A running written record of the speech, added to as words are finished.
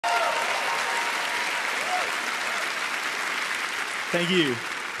Thank you.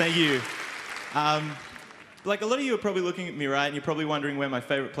 Thank you. Like a lot of you are probably looking at me, right? And you're probably wondering where my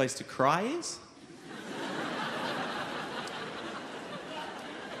favourite place to cry is.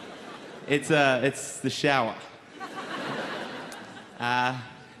 It's the shower.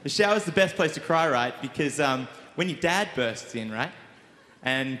 The shower's the best place to cry, right? Because when your dad bursts in, right?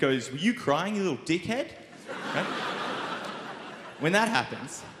 And goes, "Were you crying, you little dickhead?" Right? When that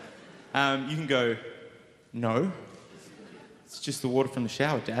happens, you can go, "No. It's just the water from the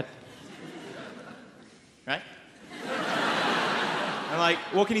shower, Dad." Right? And like,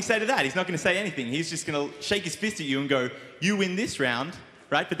 what can he say to that? He's not going to say anything. He's just going to shake his fist at you and go, "You win this round,"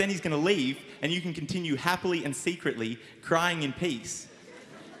 right? But then he's going to leave and you can continue happily and secretly crying in peace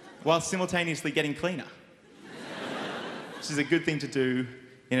while simultaneously getting cleaner. Which is a good thing to do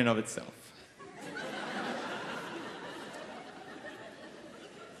in and of itself.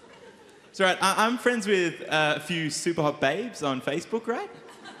 So, right, I'm friends with a few super hot babes on Facebook, right?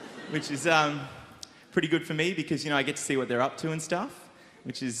 Which is pretty good for me because, I get to see what they're up to and stuff,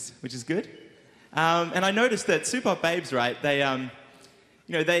 which is good. And I noticed that super hot babes, right, they're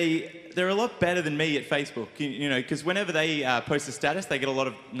a lot better than me at Facebook, because whenever they post a status, they get a lot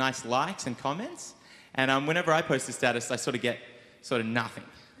of nice likes and comments. And whenever I post a status, I sort of get nothing,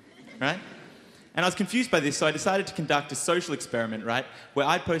 right? And I was confused by this, so I decided to conduct a social experiment, right, where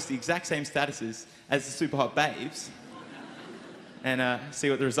I'd post the exact same statuses as the super hot babes and see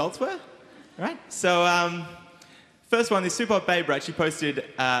what the results were, right? So, first one, this super hot babe, right, she posted,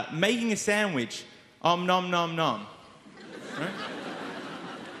 "Making a sandwich, nom nom nom," right?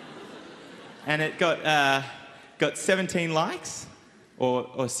 And it got 17 likes,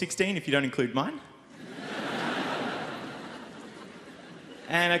 or 16 if you don't include mine.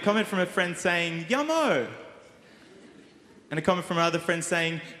 And a comment from a friend saying, "Yummo." And a comment from another friend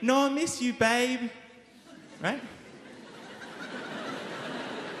saying, "No, I miss you, babe." Right?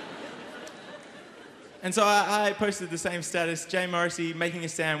 And so I posted the same status, "Jay Morrissey making a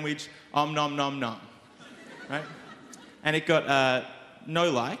sandwich, nom nom nom." Right? And it got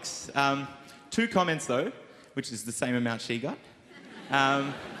no likes. 2 comments though, which is the same amount she got.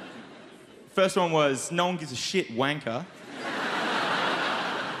 First one was, "No one gives a shit, wanker."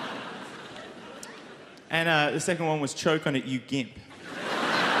 And the second one was, "Choke on it, you gimp."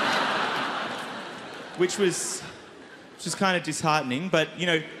 Which was just kind of disheartening, but,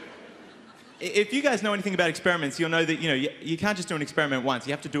 if you guys know anything about experiments, you'll know that, you can't just do an experiment once.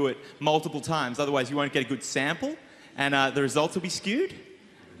 You have to do it multiple times, otherwise you won't get a good sample, and the results will be skewed,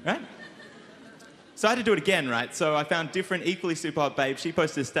 right? So I had to do it again, right? So I found different, equally super hot babes. She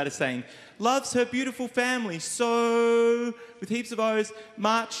posted a status saying, "Loves her beautiful family, so," with heaps of O's,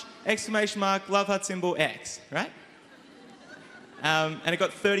 "much, exclamation mark, love heart symbol, X," right? And it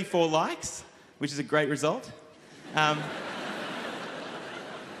got 34 likes, which is a great result. And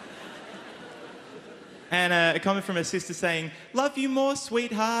a comment from her sister saying, "Love you more,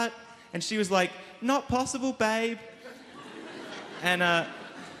 sweetheart." And she was like, "Not possible, babe." And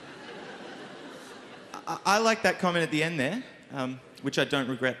I like that comment at the end there, which I don't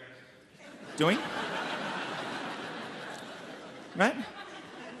regret doing. Right?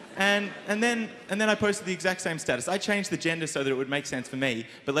 And then I posted the exact same status. I changed the gender so that it would make sense for me,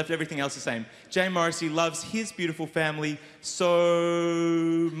 but left everything else the same. "Jay Morrissey loves his beautiful family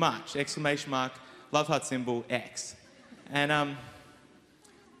so much, exclamation mark, love heart symbol, X." And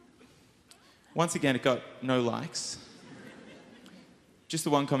once again, it got no likes. Just the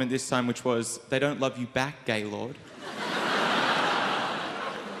one comment this time, which was, "They don't love you back, Gaylord."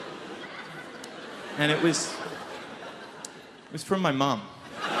 And it was from my mum.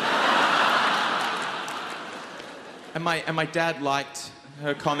 And my dad liked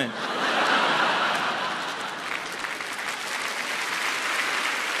her comment.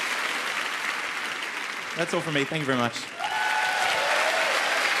 That's all from me. Thank you very much.